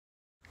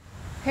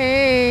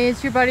Hey,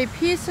 it's your buddy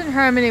Peace and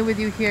Harmony with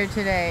you here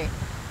today.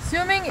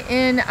 Zooming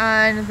in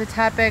on the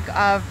topic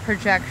of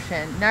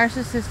projection,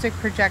 narcissistic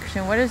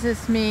projection. What does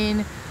this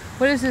mean?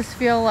 What does this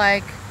feel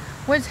like?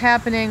 What's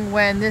happening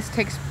when this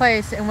takes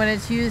place and when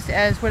it's used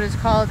as what is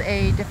called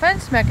a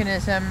defense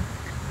mechanism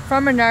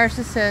from a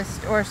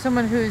narcissist or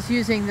someone who's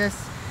using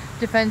this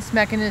defense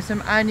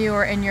mechanism on you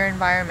or in your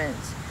environment?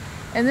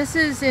 And this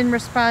is in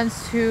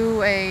response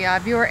to a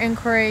viewer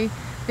inquiry.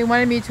 They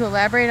wanted me to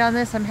elaborate on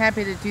this. I'm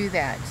happy to do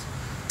that.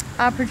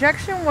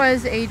 Projection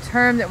was a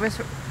term that was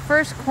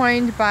first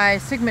coined by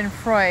Sigmund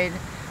Freud,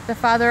 the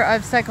father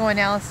of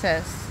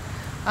psychoanalysis,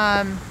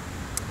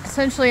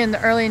 essentially in the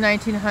early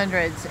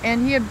 1900s.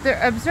 And he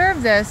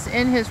observed this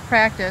in his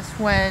practice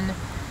when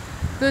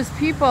those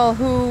people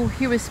who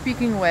he was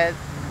speaking with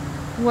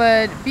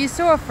would be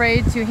so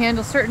afraid to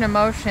handle certain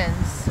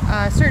emotions,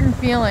 certain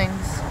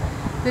feelings,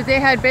 that they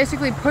had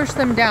basically pushed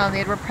them down. They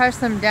had repressed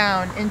them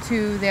down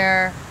into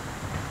their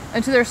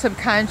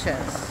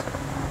subconscious,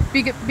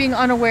 being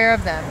unaware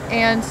of them.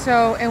 And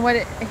what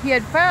he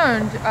had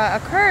found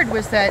occurred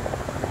was that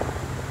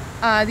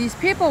these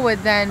people would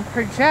then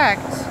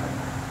project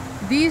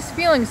these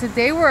feelings that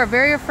they were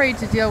very afraid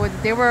to deal with,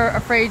 that they were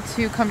afraid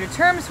to come to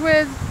terms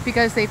with,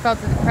 because they felt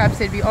that perhaps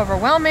they'd be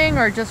overwhelming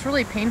or just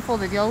really painful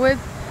to deal with,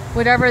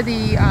 whatever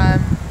the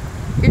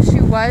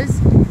issue was,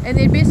 and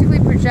they'd basically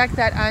project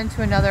that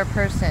onto another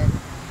person.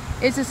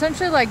 It's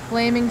essentially like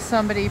blaming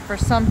somebody for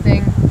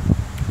something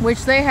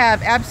which they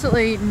have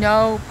absolutely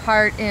no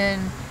part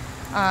in.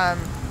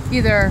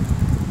 Either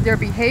their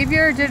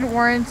behavior didn't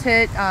warrant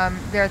it,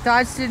 their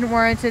thoughts didn't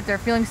warrant it, their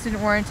feelings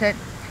didn't warrant it.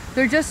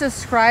 They're just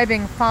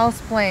ascribing false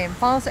blame,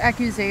 false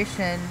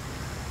accusation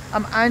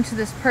onto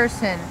this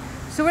person.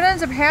 So what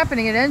ends up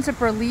happening, it ends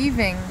up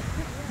relieving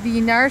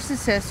the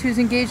narcissist who's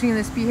engaging in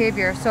this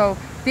behavior, so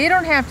they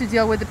don't have to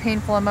deal with the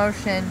painful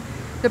emotion.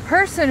 The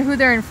person who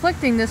they're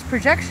inflicting this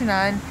projection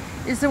on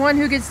is the one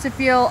who gets to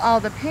feel all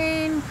the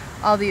pain,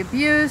 all the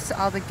abuse,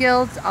 all the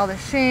guilt, all the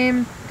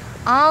shame,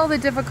 all the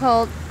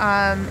difficult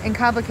and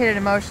complicated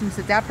emotions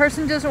that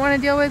person doesn't want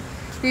to deal with.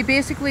 They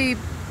basically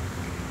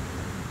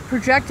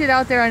project it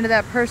out there onto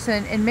that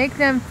person and make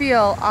them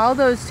feel all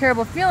those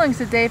terrible feelings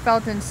that they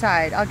felt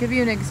inside. I'll give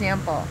you an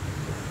example.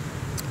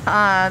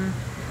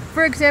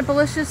 For example,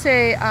 let's just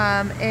say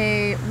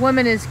a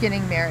woman is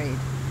getting married,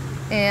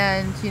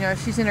 and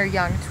she's in her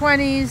young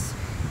 20s,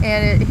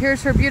 and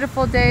here's her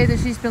beautiful day that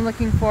she's been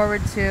looking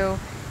forward to,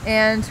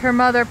 and her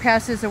mother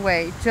passes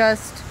away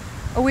just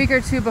a week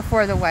or two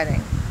before the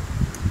wedding.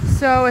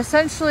 So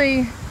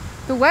essentially,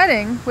 the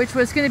wedding, which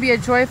was going to be a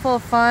joyful,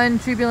 fun,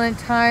 jubilant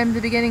time, the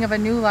beginning of a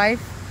new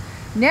life,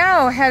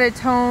 now had a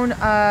tone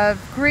of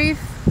grief,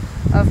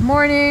 of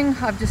mourning,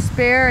 of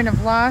despair, and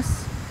of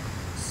loss.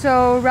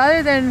 So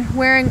rather than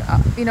wearing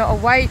a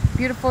white,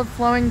 beautiful,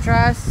 flowing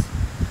dress,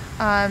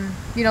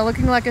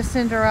 looking like a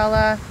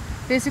Cinderella,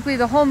 basically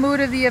the whole mood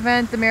of the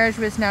event, the marriage,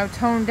 was now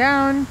toned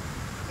down,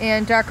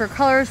 and darker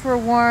colors were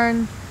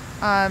worn.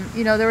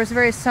 There was a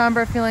very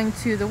somber feeling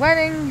to the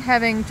wedding,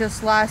 having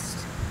just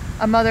lost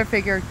a mother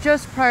figure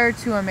just prior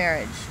to a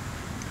marriage.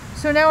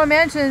 So now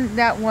imagine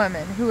that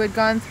woman who had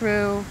gone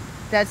through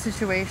that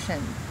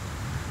situation.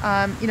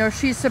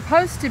 She's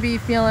supposed to be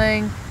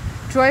feeling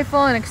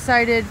joyful and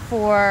excited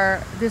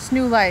for this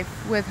new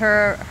life with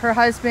her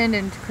husband,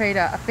 and to create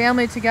a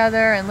family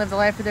together and live the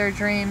life of their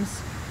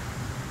dreams.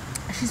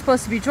 She's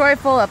supposed to be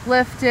joyful,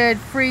 uplifted,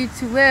 free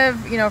to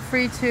live,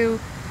 free to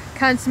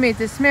consummate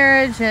this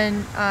marriage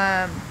and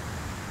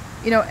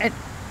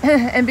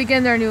and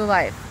begin their new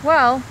life.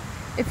 Well,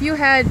 if you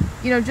had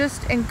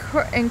just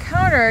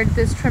encountered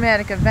this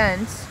traumatic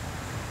event,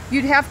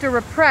 you'd have to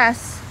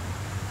repress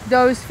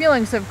those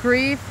feelings of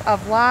grief,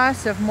 of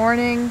loss, of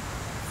mourning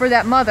for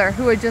that mother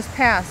who had just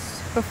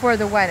passed before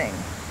the wedding,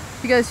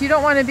 because you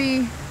don't want to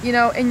be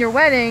in your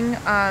wedding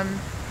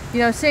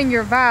saying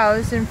your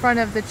vows in front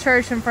of the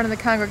church, in front of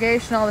the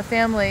congregation, all the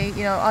family,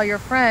 all your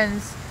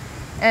friends,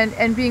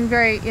 and being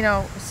very,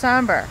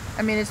 somber.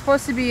 I mean, it's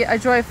supposed to be a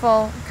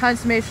joyful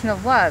consummation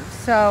of love.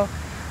 So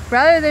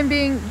rather than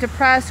being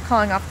depressed,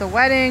 calling off the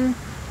wedding,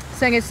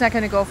 saying it's not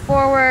going to go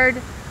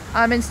forward,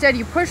 instead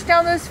you push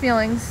down those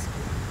feelings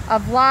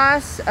of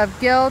loss, of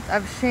guilt,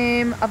 of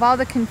shame, of all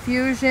the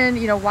confusion.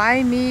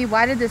 Why me?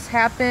 Why did this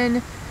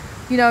happen?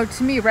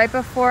 To me, right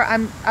before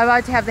I'm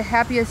about to have the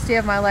happiest day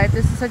of my life.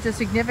 This is such a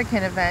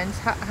significant event.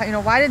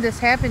 Why did this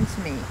happen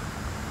to me?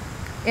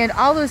 And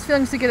all those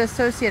feelings that get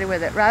associated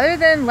with it. Rather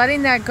than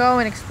letting that go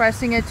and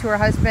expressing it to her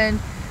husband,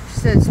 she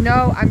says,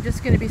 no, I'm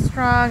just going to be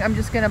strong. I'm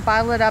just going to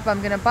bottle it up. I'm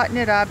going to button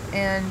it up,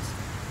 and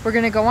we're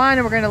going to go on,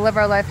 and we're going to live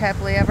our life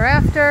happily ever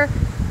after.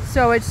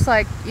 So it's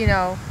like,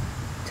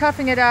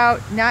 toughing it out,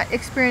 not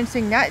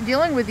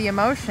dealing with the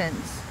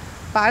emotions,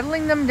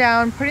 bottling them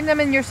down, putting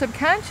them in your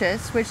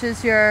subconscious, which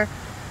is your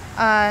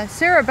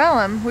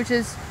cerebellum, which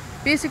is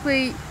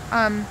basically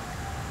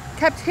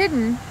kept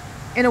hidden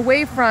and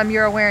away from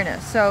your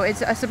awareness. So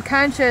it's a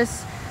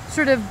subconscious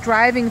sort of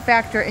driving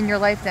factor in your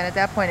life then at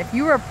that point. If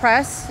you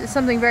repress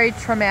something very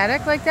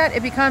traumatic like that,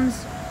 it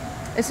becomes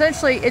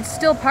essentially it's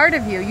still part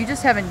of you. You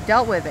just haven't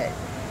dealt with it.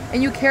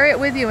 And you carry it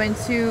with you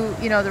into,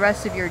 the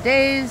rest of your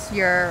days,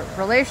 your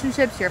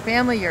relationships, your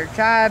family, your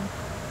job.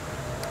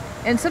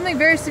 And something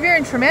very severe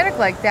and traumatic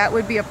like that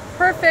would be a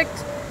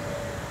perfect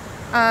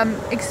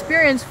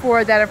experience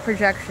for that of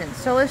projection.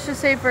 So let's just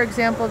say, for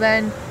example,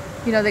 then,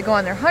 they go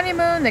on their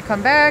honeymoon, they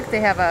come back, they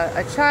have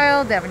a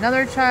child, they have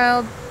another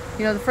child.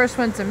 The first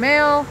one's a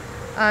male.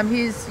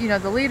 He's,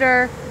 the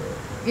leader.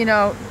 She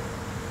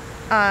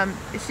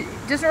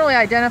doesn't really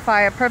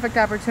identify a perfect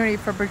opportunity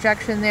for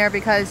projection there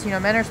because,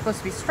 men are supposed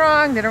to be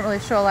strong. They don't really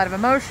show a lot of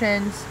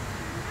emotions.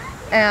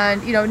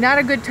 And, not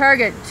a good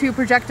target to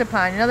project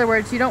upon. In other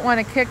words, you don't want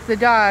to kick the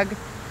dog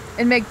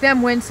and make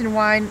them wince and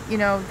whine.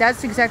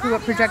 That's exactly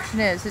what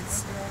projection is.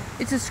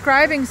 It's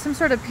ascribing some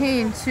sort of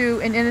pain to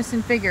an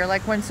innocent figure.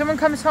 Like when someone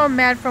comes home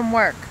mad from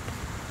work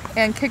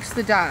and kicks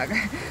the dog.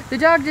 The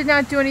dog did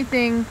not do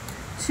anything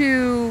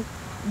to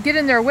get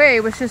in their way.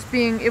 It was just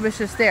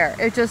there.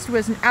 It just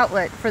was an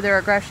outlet for their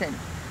aggression.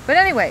 But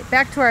anyway,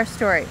 back to our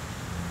story.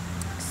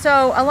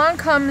 So along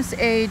comes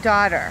a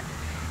daughter.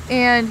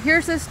 And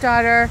here's this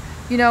daughter,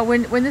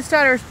 when this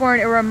daughter is born,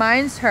 it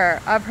reminds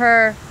her of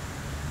her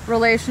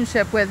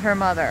relationship with her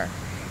mother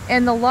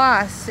and the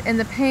loss and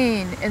the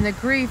pain and the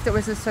grief that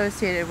was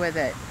associated with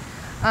it.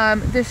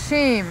 The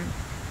shame,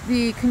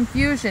 the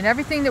confusion,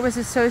 everything that was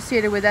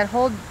associated with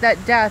that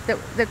death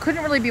that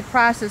couldn't really be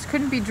processed,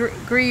 couldn't be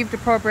grieved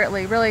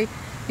appropriately, really,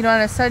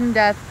 on a sudden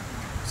death.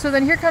 So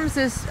then here comes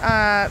this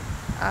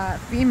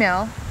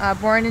female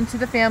born into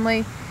the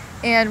family,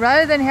 and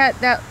rather than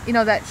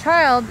that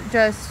child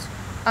just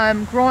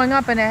growing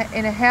up in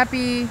a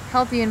happy,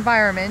 healthy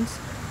environment,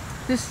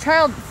 this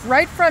child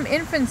right from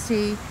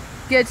infancy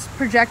gets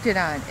projected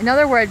on. In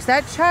other words,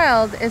 that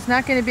child is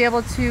not going to be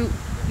able to,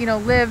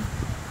 live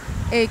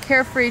a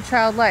carefree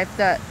child life.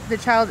 The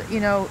child,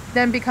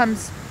 then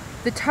becomes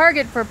the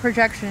target for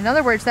projection. In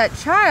other words, that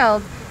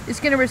child is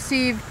going to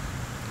receive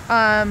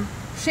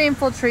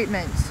shameful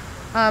treatment,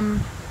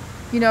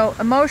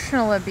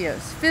 emotional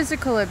abuse,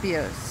 physical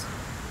abuse,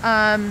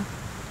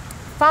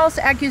 false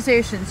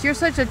accusations. You're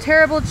such a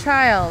terrible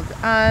child.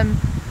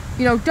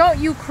 Don't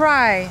you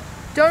cry.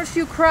 Don't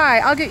you cry.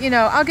 I'll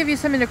give you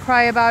something to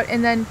cry about.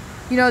 And then,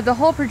 the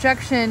whole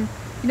projection,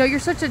 you're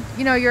such a,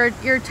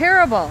 you're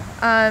terrible.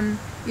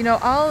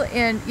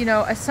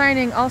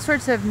 Assigning all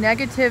sorts of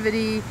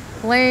negativity,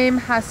 blame,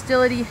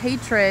 hostility,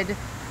 hatred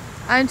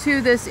onto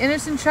this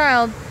innocent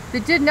child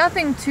that did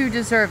nothing to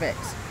deserve it.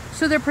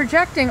 So they're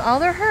projecting all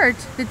their hurt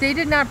that they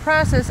did not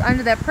process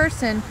onto that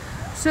person.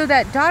 So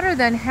that daughter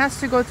then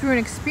has to go through and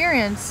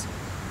experience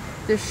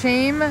the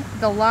shame,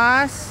 the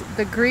loss,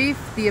 the grief,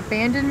 the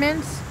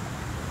abandonment,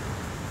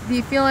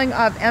 the feeling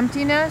of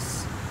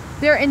emptiness.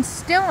 They're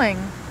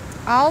instilling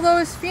all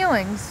those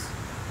feelings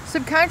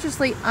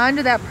subconsciously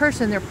onto that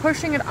person. They're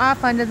pushing it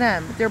off onto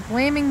them. They're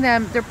blaming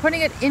them. They're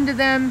putting it into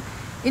them,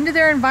 into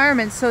their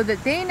environment, so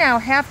that they now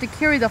have to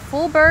carry the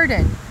full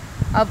burden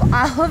of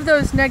all of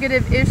those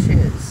negative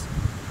issues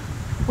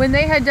when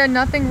they had done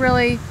nothing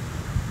really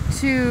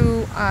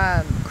to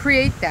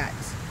create that.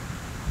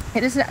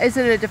 Is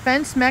it a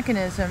defense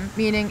mechanism,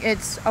 meaning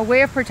it's a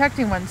way of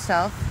protecting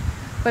oneself,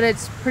 but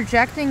it's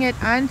projecting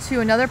it onto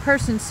another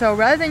person. So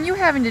rather than you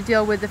having to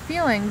deal with the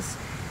feelings,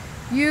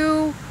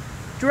 you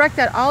direct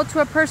that all to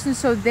a person,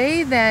 so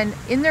they then,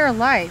 in their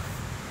life,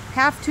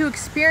 have to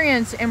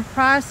experience and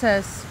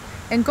process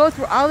and go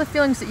through all the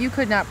feelings that you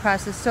could not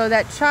process. So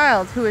that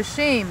child who is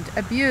shamed,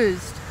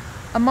 abused,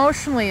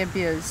 emotionally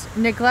abused,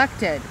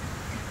 neglected,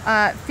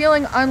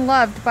 feeling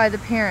unloved by the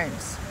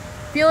parents,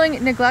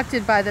 feeling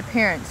neglected by the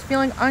parents,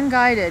 feeling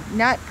unguided,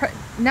 not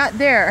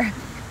there,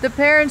 the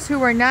parents who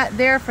were not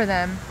there for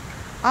them,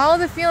 all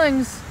the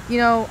feelings,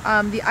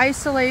 the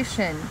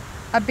isolation,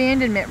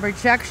 abandonment,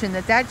 rejection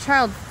that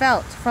child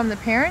felt from the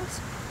parents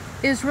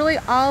is really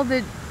all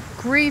the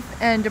grief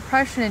and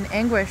depression and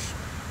anguish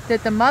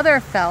that the mother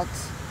felt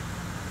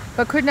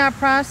but could not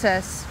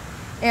process,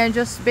 and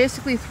just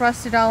basically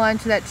thrust it all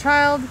onto that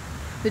child.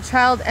 The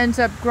child ends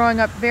up growing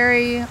up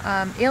very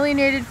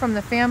alienated from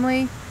the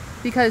family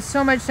because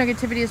so much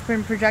negativity has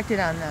been projected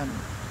on them.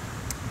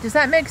 Does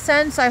that make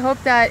sense? I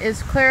hope that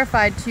is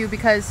clarified to you,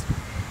 because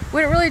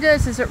what it really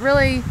does is it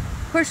really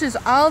pushes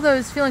all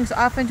those feelings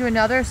off into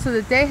another, so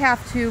that they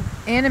have to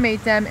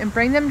animate them and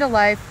bring them to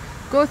life,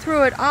 go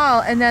through it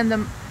all, and then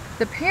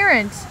the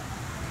parent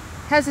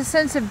has a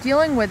sense of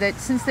dealing with it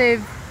since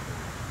they've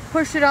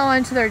pushed it all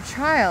onto their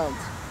child.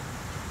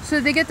 So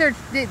they get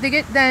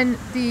then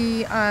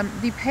the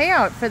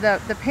payout for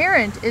the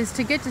parent is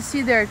to get to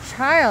see their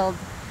child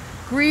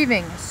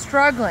grieving,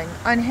 struggling,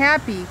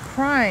 unhappy,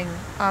 crying,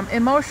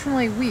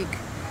 emotionally weak,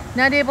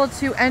 not able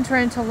to enter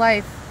into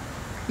life,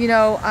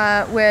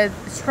 with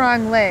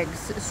strong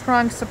legs,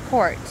 strong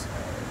support,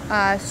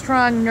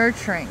 strong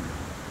nurturing,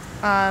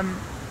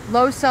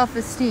 low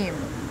self-esteem.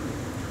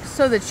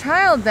 So the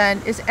child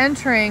then is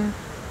entering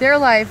their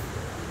life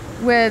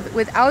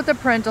without the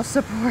parental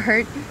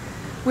support,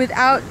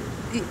 without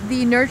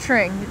the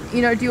nurturing. Do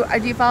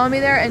you follow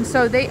me there? And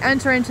so they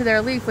enter into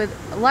their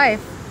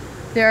life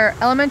their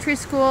elementary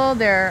school,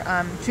 their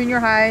junior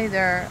high,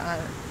 their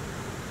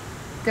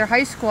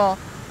high school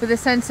with a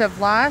sense of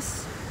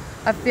loss,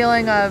 a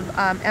feeling of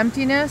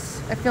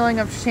emptiness, a feeling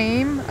of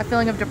shame, a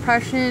feeling of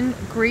depression,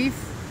 grief,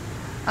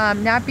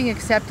 not being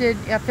accepted,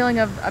 a feeling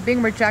of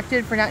being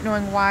rejected for not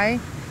knowing why,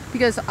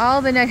 because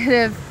all the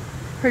negative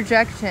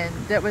projection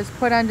that was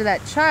put onto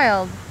that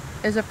child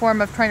is a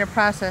form of trying to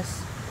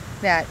process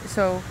that.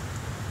 So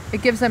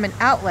it gives them an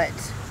outlet,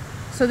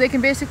 so they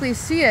can basically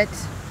see it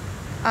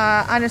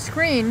on a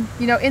screen,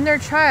 you know, in their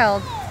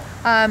child,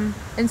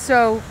 and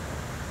so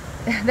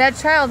that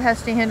child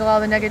has to handle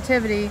all the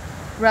negativity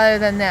rather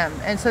than them,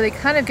 and so they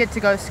kind of get to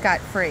go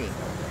scot-free.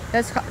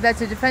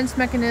 That's a defense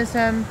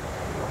mechanism,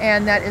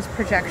 and that is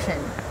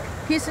projection.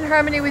 Peace and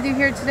harmony with you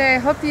here today. I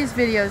hope these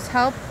videos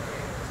help.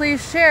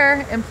 Please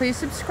share and please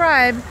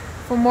subscribe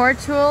for more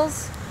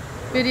tools,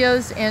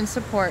 videos, and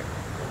support.